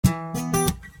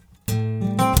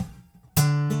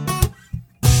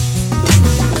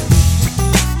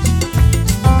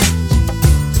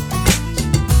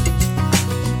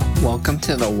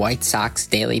to the White Sox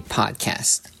Daily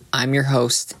Podcast. I'm your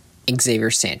host,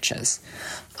 Xavier Sanchez.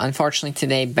 Unfortunately,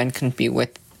 today, Ben couldn't be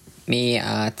with me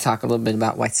to talk a little bit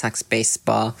about White Sox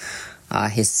baseball.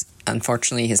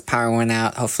 Unfortunately, his power went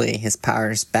out. Hopefully, his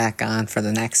power is back on for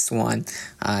the next one.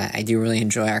 I do really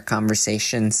enjoy our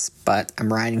conversations, but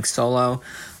I'm riding solo.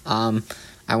 I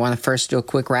want to first do a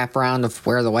quick wraparound of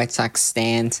where the White Sox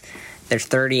stand. They're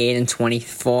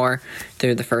 38-24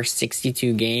 through the first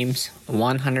 62 games.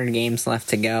 100 games left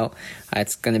to go.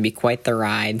 It's going to be quite the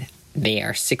ride. They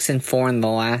are 6-4 in the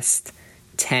last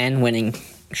 10, winning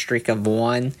streak of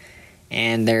 1,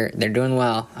 and they're doing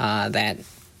well. That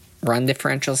run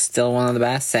differential is still one of the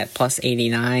best at plus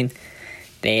 89.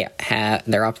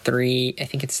 They're up 3. I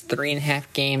think it's 3.5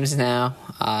 games now.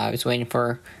 I was waiting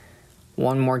for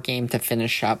one more game to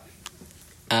finish up,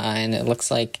 and it looks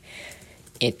like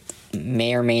it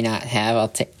may or may not have.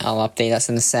 I'll update us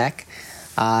in a sec.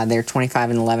 They're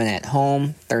 25-11 at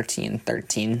home,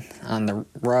 13-13 on the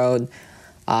road.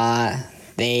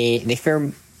 They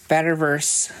fare better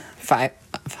versus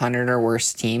 500 or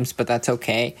worse teams, but that's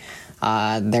okay.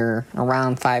 They're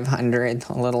around 500,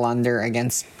 a little under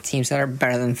against teams that are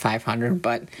better than 500,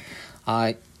 but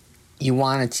you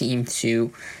want a team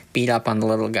to beat up on the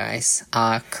little guys.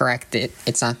 Correct it.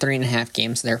 It's not 3.5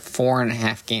 games. They're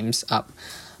 4.5 games up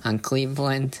on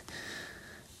Cleveland,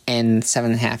 and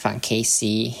 7.5 on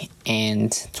KC,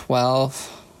 and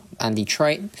 12 on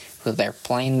Detroit, who they're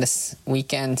playing this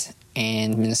weekend,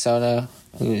 and Minnesota,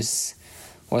 was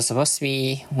supposed to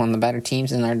be one of the better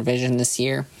teams in our division this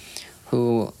year,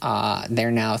 who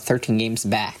they're now 13 games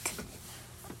back.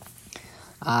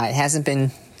 It hasn't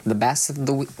been the best of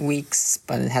the weeks,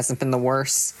 but it hasn't been the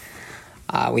worst.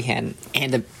 We had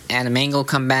Adam Engel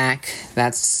come back.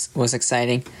 That was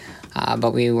exciting.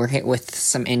 But we were hit with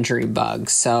some injury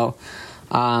bugs. So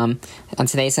on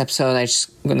today's episode, I'm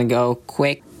just going to go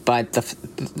quick. But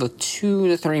the 2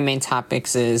 to 3 main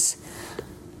topics is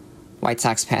White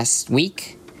Sox past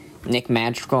week, Nick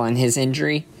Madrigal and his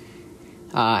injury,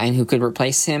 and who could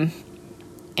replace him,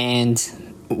 and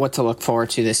what to look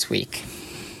forward to this week.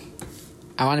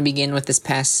 I want to begin with this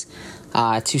past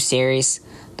 2 series.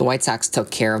 The White Sox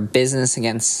took care of business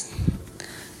against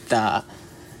the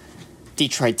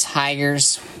Detroit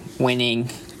Tigers, winning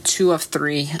 2 of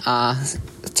 3.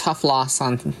 Tough loss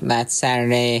on that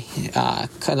Saturday.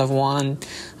 Could have won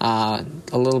a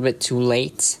little bit too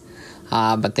late,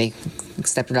 but they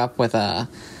stepped it up with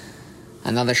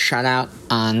another shutout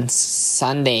on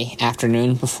Sunday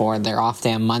afternoon before their off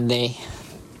day on Monday.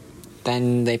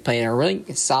 Then they played a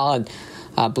really solid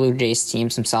Blue Jays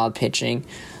team, some solid pitching.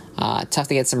 Tough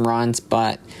to get some runs,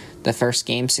 but the first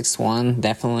game, 6-1,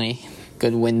 definitely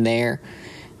good win there.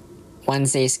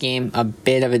 Wednesday's game, a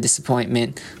bit of a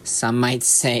disappointment. Some might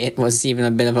say it was even a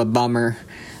bit of a bummer.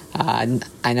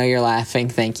 I know you're laughing,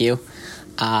 thank you.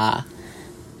 At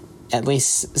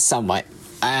least somewhat.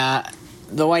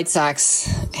 The White Sox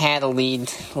had a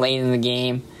lead late in the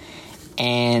game,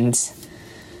 and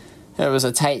it was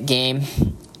a tight game.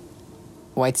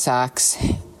 White Sox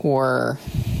were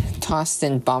tossed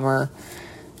in Bummer.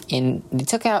 They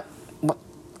took out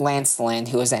Lance Lynn,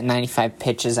 who was at 95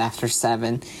 pitches after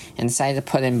 7, and decided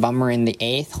to put in Bummer in the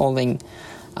 8th, holding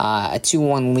a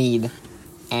 2-1 lead,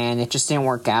 and it just didn't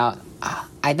work out.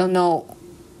 I don't know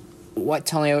what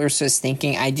Tony Oers was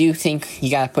thinking. I do think you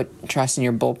got to put trust in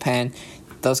your bullpen.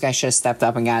 Those guys should have stepped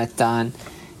up and got it done,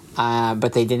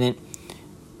 but they didn't.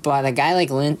 But a guy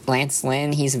like Lance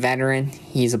Lynn, he's a veteran.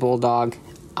 He's a bulldog.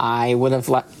 I would have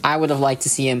liked to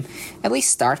see him at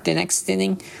least start the next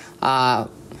inning.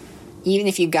 Even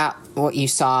if you got what you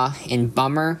saw in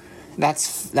Bummer,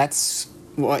 that's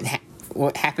what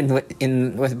happened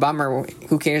with Bummer.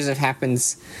 Who cares if it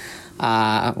happens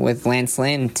with Lance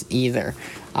Lynn either?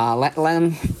 Let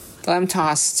him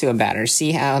toss to a batter,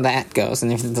 see how that goes,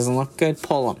 and if it doesn't look good,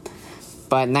 pull him.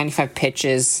 But 95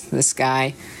 pitches, this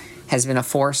guy has been a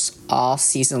force all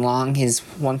season long. His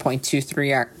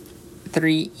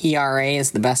 1.23 ERA is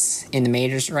the best in the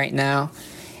majors right now,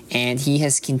 and he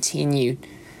has continued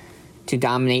to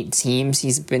dominate teams. He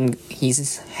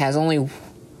has only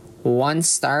one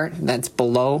start that's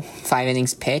below 5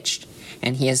 innings pitched,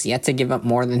 and he has yet to give up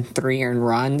more than 3 earned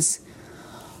runs.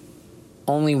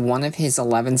 Only one of his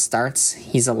 11 starts,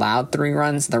 he's allowed 3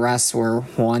 runs. The rest were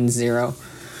 1, 0,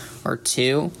 or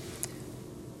 2.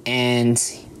 And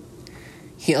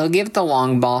he'll give the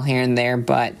long ball here and there,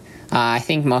 but I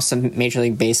think most of Major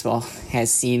League Baseball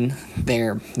has seen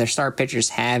their star pitchers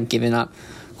have given up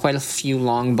quite a few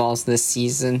long balls this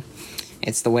season.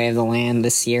 It's the way of the land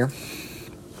this year.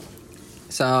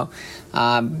 So,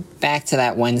 back to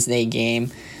that Wednesday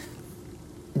game.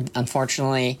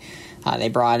 Unfortunately, They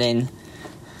brought in,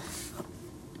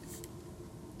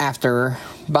 after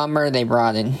Bummer, they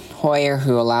brought in Hoyer,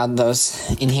 who allowed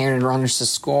those inherited runners to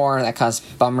score. That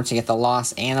caused Bummer to get the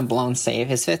loss and a blown save,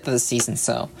 his 5th of the season.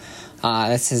 So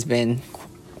this has been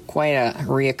quite a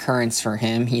reoccurrence for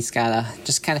him. He's got to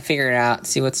just kind of figure it out,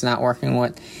 see what's not working,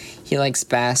 what he likes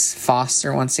best.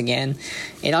 Foster, once again.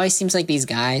 It always seems like these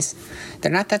guys,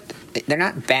 they're not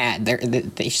bad.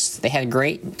 They had a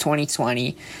great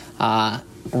 2020, a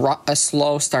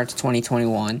slow start to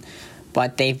 2021,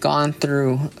 but they've gone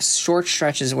through short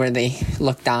stretches where they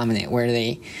look dominant, where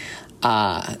they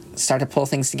start to pull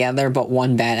things together, but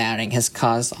one bad outing has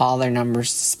caused all their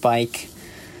numbers to spike.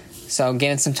 So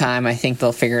give it some time. I think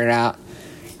they'll figure it out.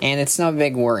 And it's no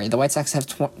big worry. The White Sox have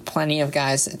plenty of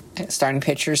guys. Starting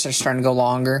pitchers are starting to go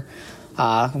longer.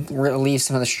 Relieve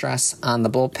some of the stress on the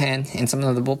bullpen. And some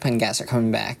of the bullpen guys are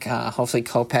coming back. Hopefully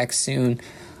Kopech soon.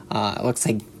 It looks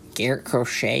like Garrett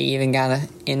Crochet even got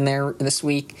in there this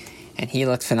week. And he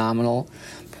looked phenomenal.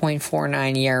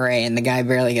 0.49 ERA. And the guy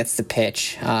barely gets to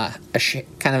pitch. Kind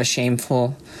of a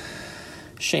shameful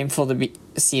to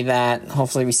see that.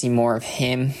 Hopefully we see more of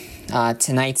him.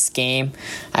 Tonight's game,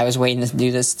 I was waiting to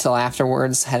do this till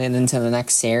afterwards, heading into the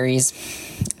next series.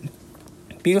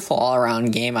 Beautiful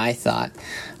all-around game, I thought.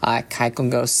 Keuchel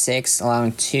goes 6,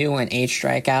 allowing 2 and 8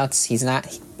 strikeouts. He's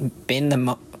not been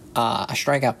a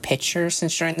strikeout pitcher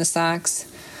since joining the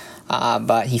Sox,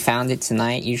 but he found it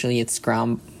tonight. Usually it's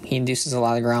ground. He induces a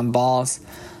lot of ground balls.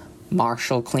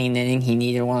 Marshall, clean inning. He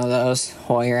needed one of those.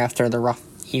 Hoyer, after the rough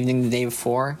evening the day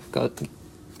before, go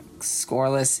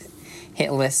scoreless,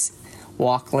 hitless,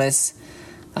 walkless,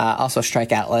 also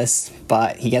strikeoutless,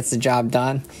 but he gets the job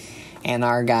done. And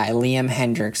our guy Liam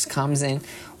Hendriks comes in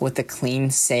with a clean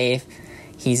save.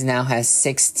 He's now has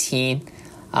 16.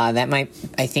 I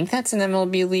think that's an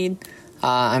MLB lead.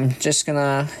 I'm just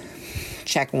gonna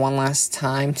check one last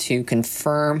time to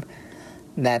confirm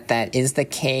that is the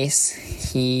case.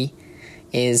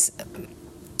 It's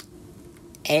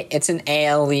an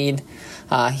AL lead.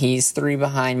 He's 3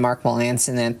 behind Mark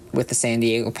Melancon with the San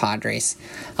Diego Padres.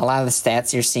 A lot of the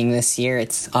stats you're seeing this year,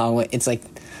 it's like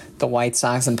the White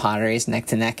Sox and Padres neck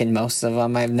to neck in most of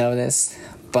them, I've noticed.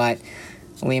 But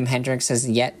Liam Hendriks has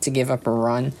yet to give up a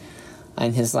run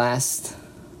in his last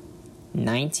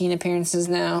 19 appearances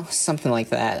now, something like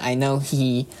that. I know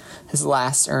his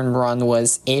last earned run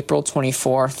was April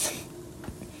 24th,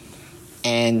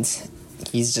 and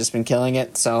he's just been killing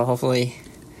it. So hopefully.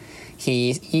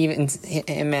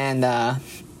 Him and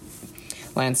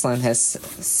Lance Lynn has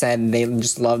said they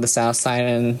just love the South Side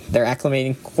and they're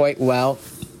acclimating quite well.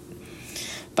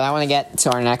 But I want to get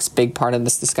to our next big part of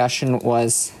this discussion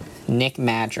was Nick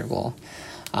Madrigal.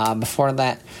 Before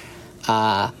that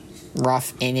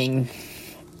rough inning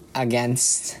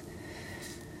against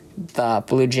the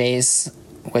Blue Jays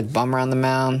with Bummer on the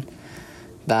mound,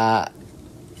 the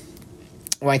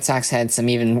White Sox had some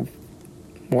even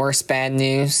worse bad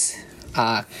news.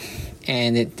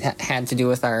 And it had to do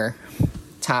with our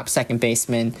top second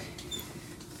baseman,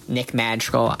 Nick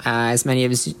Madrigal. As many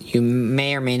of you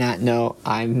may or may not know,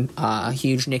 I'm a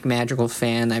huge Nick Madrigal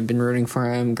fan. I've been rooting for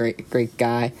him. Great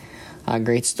guy.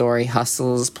 Great story.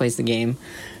 Hustles, plays the game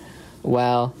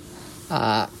well.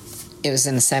 It was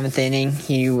in the 7th inning.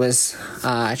 He was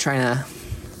trying to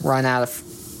run out of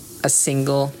a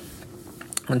single.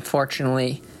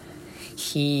 Unfortunately,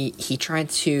 he tried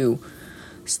to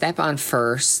step on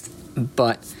first,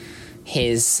 but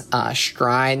his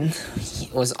stride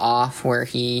was off, where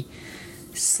he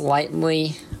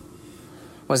slightly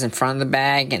was in front of the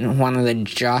bag and wanted to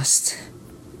adjust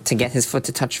to get his foot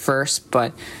to touch first,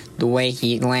 but the way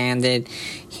he landed,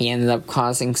 he ended up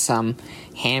causing some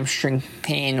hamstring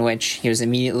pain, which he was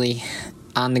immediately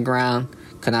on the ground,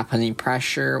 could not put any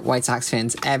pressure. White Sox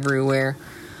fans everywhere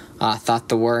thought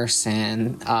the worst,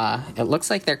 and it looks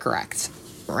like they're correct.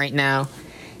 Right now,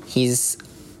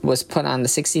 was put on the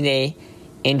 60-day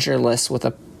injured list with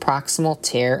a proximal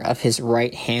tear of his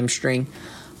right hamstring.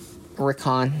 Rick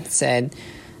Hahn said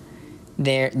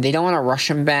they don't want to rush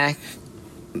him back,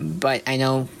 but I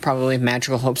know probably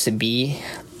Madrigal hopes to be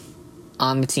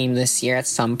on the team this year at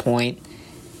some point,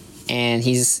 and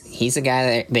he's a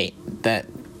guy that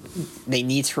they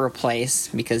need to replace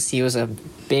because he was a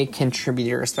big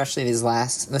contributor, especially this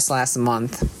last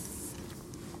month.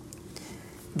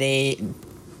 They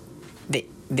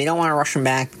don't want to rush him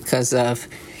back because of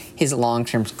his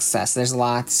long-term success. There's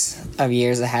lots of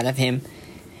years ahead of him,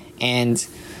 and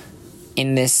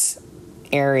in this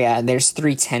area, there's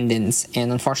 3 tendons,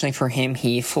 and unfortunately for him,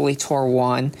 he fully tore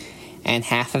one and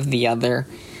half of the other,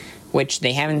 which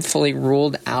they haven't fully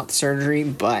ruled out surgery,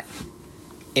 but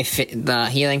the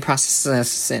healing process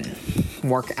doesn't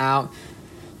work out,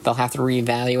 they'll have to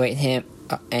reevaluate him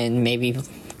and maybe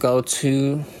go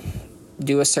to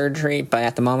do a surgery. But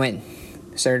at the moment,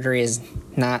 surgery is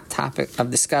not topic of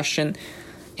discussion,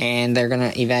 and they're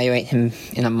going to evaluate him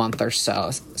in a month or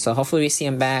so. So hopefully we see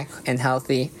him back and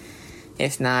healthy.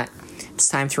 If not, it's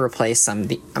time to replace him.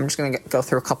 I'm just going to go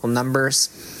through a couple numbers.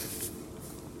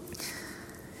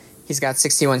 He's got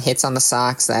 61 hits on the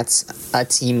Sox. That's a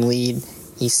team lead.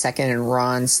 He's second in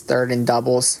runs, third in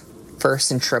doubles,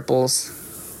 first in triples,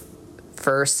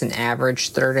 first in average,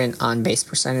 third in on-base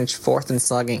percentage, fourth in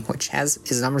slugging, which has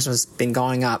his numbers has been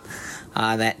going up.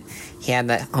 That he had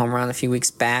that home run a few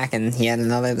weeks back, and he had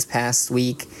another this past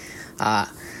week,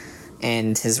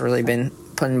 and has really been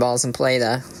putting balls in play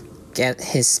to get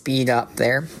his speed up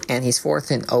there. And he's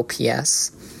fourth in OPS.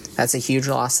 That's a huge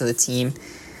loss to the team,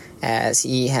 as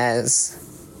he has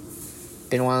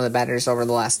been one of the betters over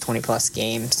the last 20-plus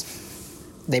games.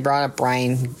 They brought up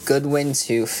Brian Goodwin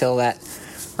to fill that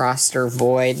roster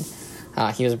void.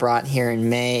 He was brought here in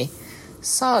May.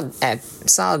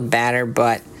 Solid batter,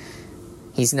 but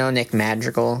he's no Nick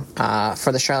Madrigal.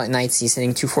 For the Charlotte Knights, he's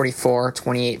hitting .244,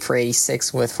 28 for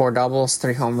 86 with 4 doubles,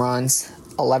 3 home runs,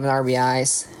 11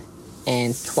 RBIs,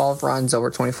 and 12 runs over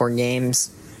 24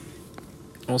 games.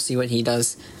 We'll see what he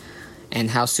does and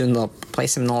how soon they'll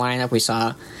place him in the lineup. We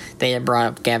saw they had brought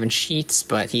up Gavin Sheets,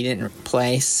 but he didn't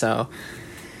play, so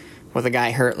with a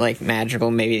guy hurt like Madrigal,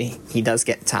 maybe he does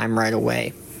get time right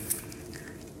away.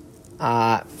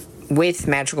 With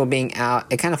Madrigal being out,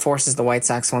 it kind of forces the White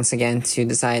Sox once again to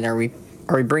decide, are we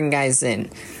bringing guys in?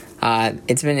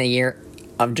 It's been a year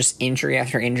of just injury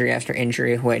after injury after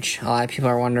injury, which a lot of people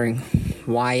are wondering,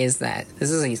 why is that? This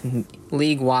is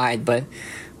league-wide, but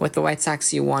with the White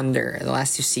Sox, you wonder. The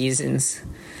last 2 seasons,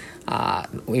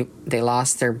 they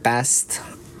lost their best,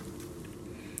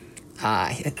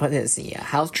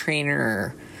 health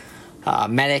trainer or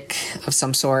medic of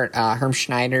some sort, Herm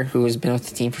Schneider, who has been with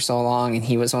the team for so long, and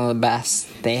he was one of the best.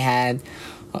 They had,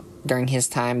 during his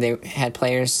time, they had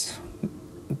players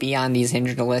be on these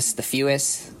injured lists, the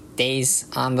fewest days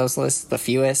on those lists, the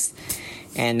fewest,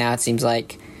 and now it seems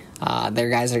like their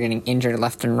guys are getting injured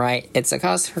left and right. It's a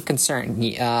cause for concern.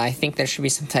 I think there should be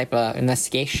some type of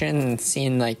investigation and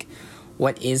seeing like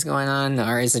what is going on,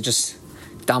 or is it just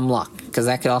dumb luck? Because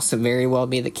that could also very well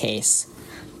be the case.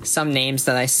 Some names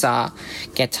that I saw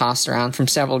get tossed around from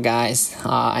several guys.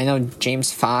 I know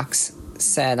James Fox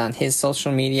said on his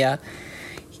social media,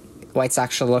 White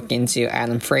Sox should look into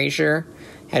Adam Frazier,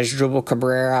 Asdrubal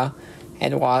Cabrera,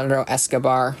 Eduardo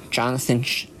Escobar, Jonathan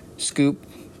Shoop,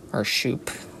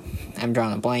 I'm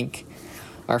drawing a blank,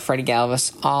 or Freddie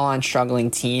Galvis, all on struggling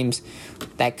teams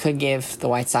that could give the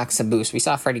White Sox a boost. We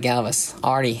saw Freddie Galvis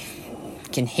already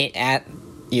can hit at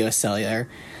U.S. Cellular,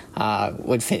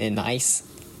 would fit in nice.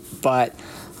 But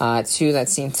 2 that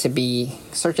seem to be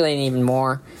circulating even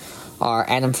more are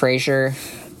Adam Frazier,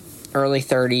 early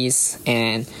 30s,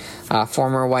 and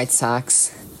former White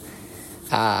Sox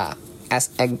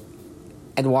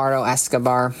Eduardo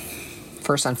Escobar.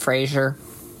 First on Frazier,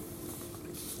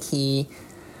 he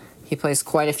plays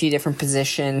quite a few different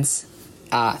positions,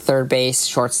 third base,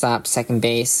 shortstop, second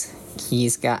base.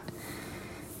 He's got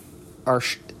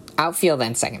outfield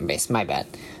and second base, my bad.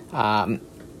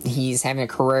 He's having a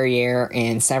career year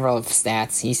in several of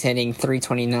stats. He's hitting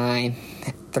 .329,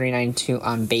 .392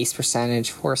 on base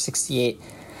percentage, .468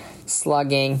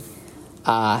 slugging.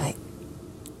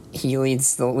 He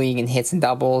leads the league in hits and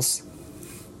doubles.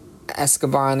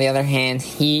 Escobar, on the other hand,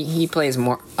 he plays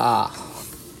more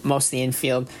most of the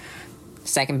infield.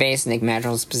 Second base, Nick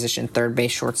Madrigal's position. Third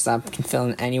base, shortstop, can fill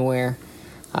in anywhere.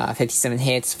 57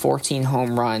 hits, 14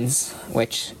 home runs,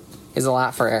 which is a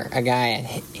lot for a guy at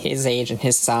his age and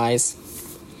his size.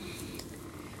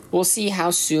 We'll see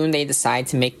how soon they decide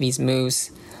to make these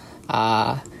moves.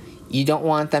 You don't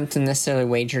want them to necessarily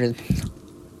wager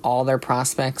all their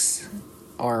prospects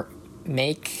or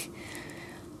make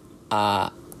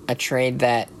a trade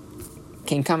that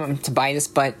can come to bite us.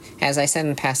 But as I said in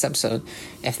the past episode,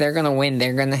 if they're going to win,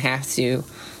 they're going to have to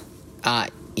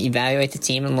evaluate the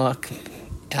team and look.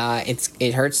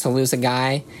 It hurts to lose a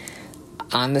guy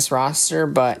on this roster,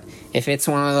 but if it's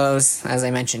one of those, as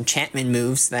I mentioned, Chapman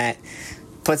moves that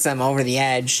puts them over the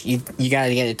edge, you got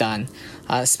to get it done,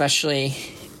 especially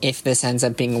if this ends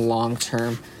up being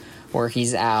long-term where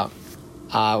he's out.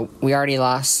 We already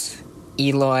lost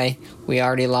Eloy. We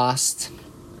already lost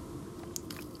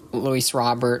Luis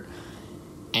Robert,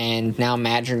 and now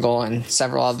Madrigal and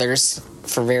several others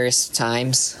for various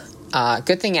times.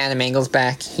 Good thing Adam Engel's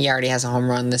back. He already has a home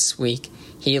run this week.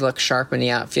 He looks sharp in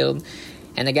the outfield.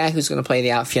 and a guy who's going to play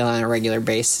the outfield on a regular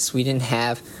basis. We didn't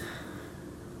have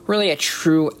really a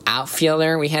true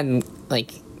outfielder. We had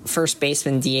first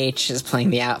baseman DH is playing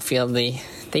the outfield. They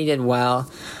did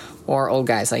well. Or old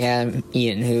guys like Adam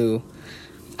Eaton, who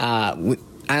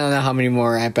I don't know how many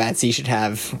more at bats he should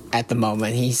have at the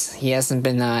moment. He hasn't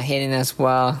been hitting as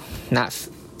well, not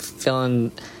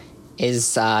filling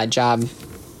his job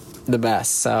the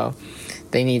best. So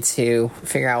they need to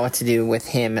figure out what to do with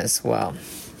him as well.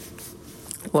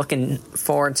 Looking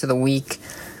forward to the week,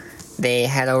 they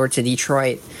head over to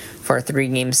Detroit for a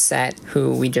 3-game set,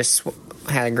 who we just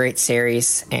had a great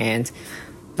series, and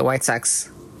the White Sox,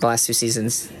 the last 2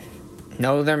 seasons,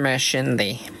 know their mission.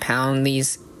 They pound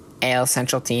these AL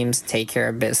Central teams, take care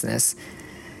of business.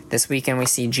 This weekend we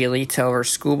see Giolito over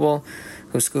Skubal,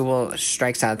 who Skubal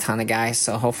strikes out a ton of guys,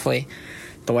 so hopefully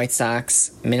the White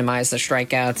Sox minimize the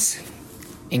strikeouts,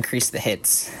 increase the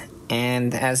hits,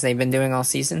 and as they've been doing all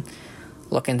season,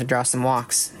 looking to draw some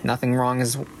walks. Nothing wrong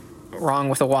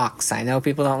with the walks. I know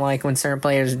people don't like when certain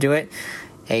players do it,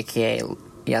 aka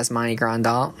Yasmani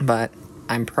Grandal, but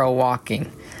I'm pro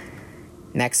walking.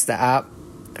 Next up,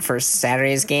 for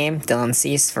Saturday's game, Dylan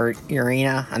Cease for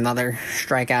Urena, another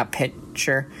strikeout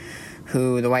pitcher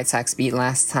who the White Sox beat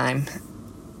last time.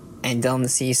 And Dylan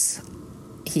Cease,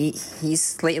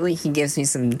 he's lately he gives me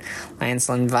some Lance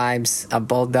Lynn vibes, a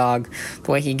bulldog.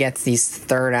 The way he gets these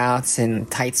third outs in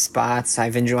tight spots,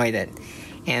 I've enjoyed it.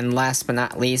 And last but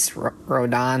not least,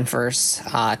 Rodon versus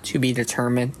to be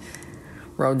determined.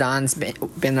 Rodon's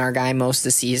been our guy most of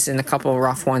the season, a couple of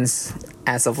rough ones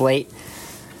as of late.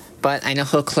 But I know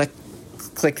he'll click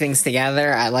things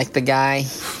together. I like the guy.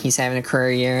 He's having a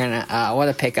career year, and what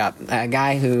a pickup. A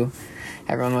guy who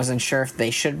everyone wasn't sure if they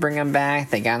should bring him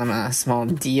back. They got him on a small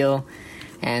deal,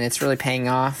 and it's really paying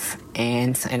off.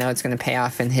 And I know it's going to pay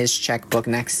off in his checkbook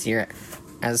next year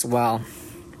as well.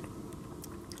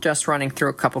 Just running through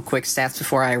a couple quick stats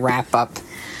before I wrap up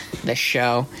the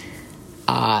show.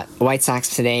 White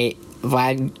Sox today,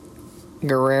 Vlad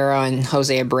Guerrero and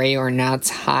Jose Abreu are now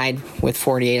tied with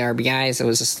 48 RBIs. It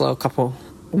was a slow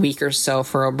week or so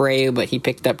for Abreu, but he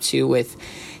picked up 2 with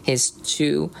his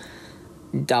 2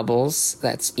 doubles.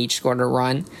 That's each scored a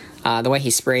run. The way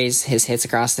he sprays his hits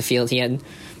across the field, he had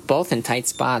both in tight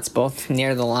spots, both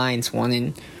near the lines, one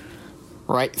in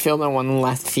right field and one in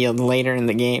left field later in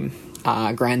the game.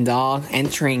 Grandal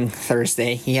entering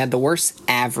Thursday, he had the worst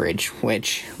average,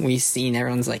 which we've seen.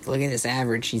 Everyone's like, look at this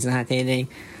average, he's not hitting.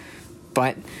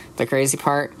 But the crazy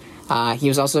part, he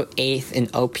was also 8th in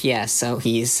OPS, so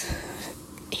he's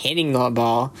hitting the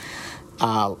ball,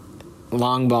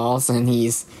 long balls, and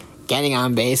he's getting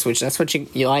on base, which that's what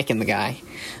you like in the guy.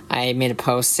 I made a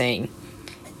post saying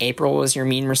April was your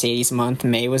mean Mercedes month,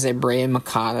 May was Abreu and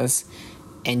Moncada's,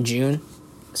 and June,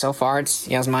 so far, it's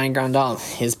Yasmani Grandal.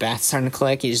 His bat's starting to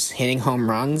click, he's hitting home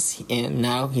runs, and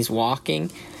now he's walking,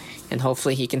 and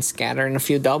hopefully he can scatter in a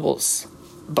few doubles.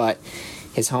 But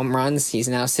his home runs, he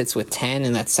now sits with 10,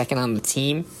 and that's second on the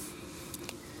team.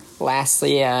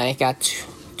 Lastly, I got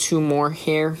 2 more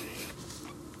here.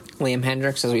 Liam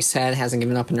Hendriks, as we said, hasn't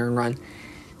given up an earned run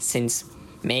since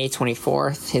May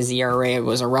 24th. His ERA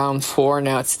was around 4,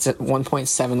 now it's at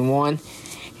 1.71,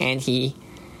 and he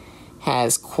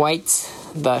has quite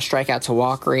the strikeout to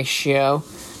walk ratio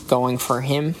going for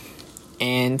him.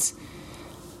 And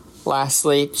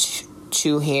lastly,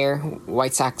 2 here,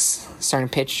 White Sox starting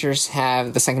pitchers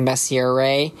have the second best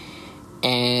ERA,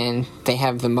 and they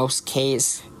have the most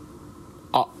Ks,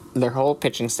 their whole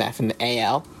pitching staff in the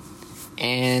AL.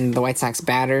 And the White Sox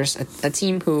batters, a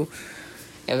team who,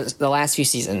 it was the last few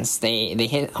seasons, they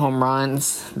hit home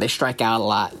runs, they strike out a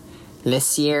lot.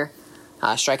 This year,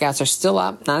 strikeouts are still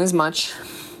up, not as much,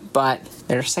 but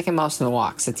they're second most in the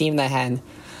walks. A team that had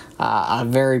a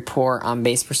very poor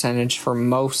on-base percentage for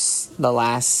the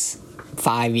last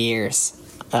 5 years.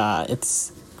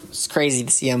 It's crazy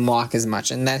to see him walk as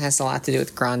much, and that has a lot to do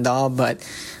with Grandal, but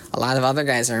a lot of other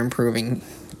guys are improving.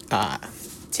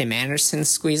 Tim Anderson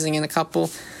squeezing in a couple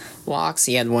walks.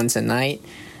 He had one tonight.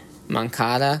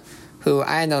 Moncada, who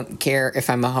I don't care if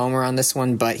I'm a homer on this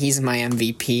one, but he's my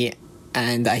MVP,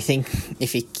 and I think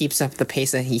if he keeps up the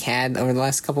pace that he had over the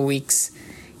last couple weeks,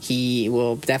 he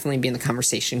will definitely be in the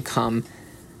conversation come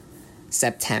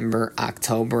September,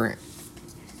 October.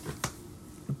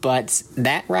 But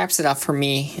that wraps it up for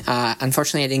me.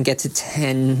 Unfortunately, I didn't get to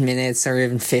 10 minutes or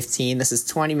even 15. This is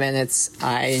 20 minutes.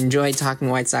 I enjoyed talking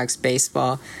White Sox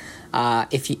baseball. I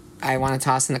want to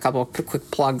toss in a couple of quick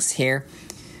plugs here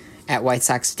at White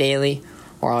Sox Daily.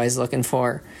 We're always looking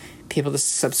for people to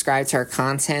subscribe to our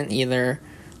content. Either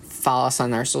follow us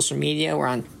on our social media. We're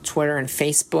on Twitter and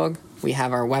Facebook. We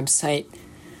have our website,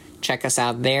 check us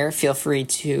out there. Feel free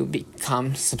to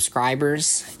become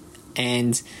subscribers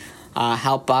and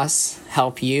help us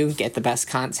help you get the best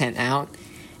content out.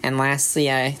 And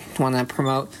lastly, I want to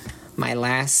promote my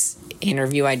last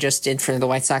interview I just did for the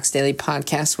White Sox Daily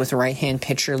Podcast with right-hand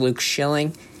pitcher Luke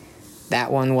Schilling.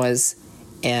 That one was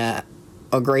a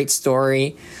great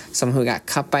story. Someone who got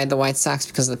cut by the White Sox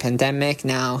because of the pandemic,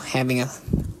 now having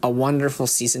a wonderful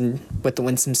season with the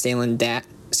Winston-Salem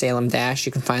Dash.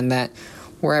 You can find that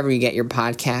wherever you get your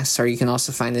podcasts, or you can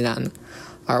also find it on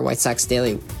our White Sox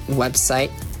Daily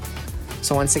website.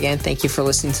 So once again, thank you for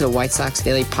listening to the White Sox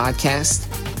Daily Podcast,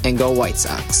 and go White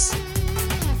Sox.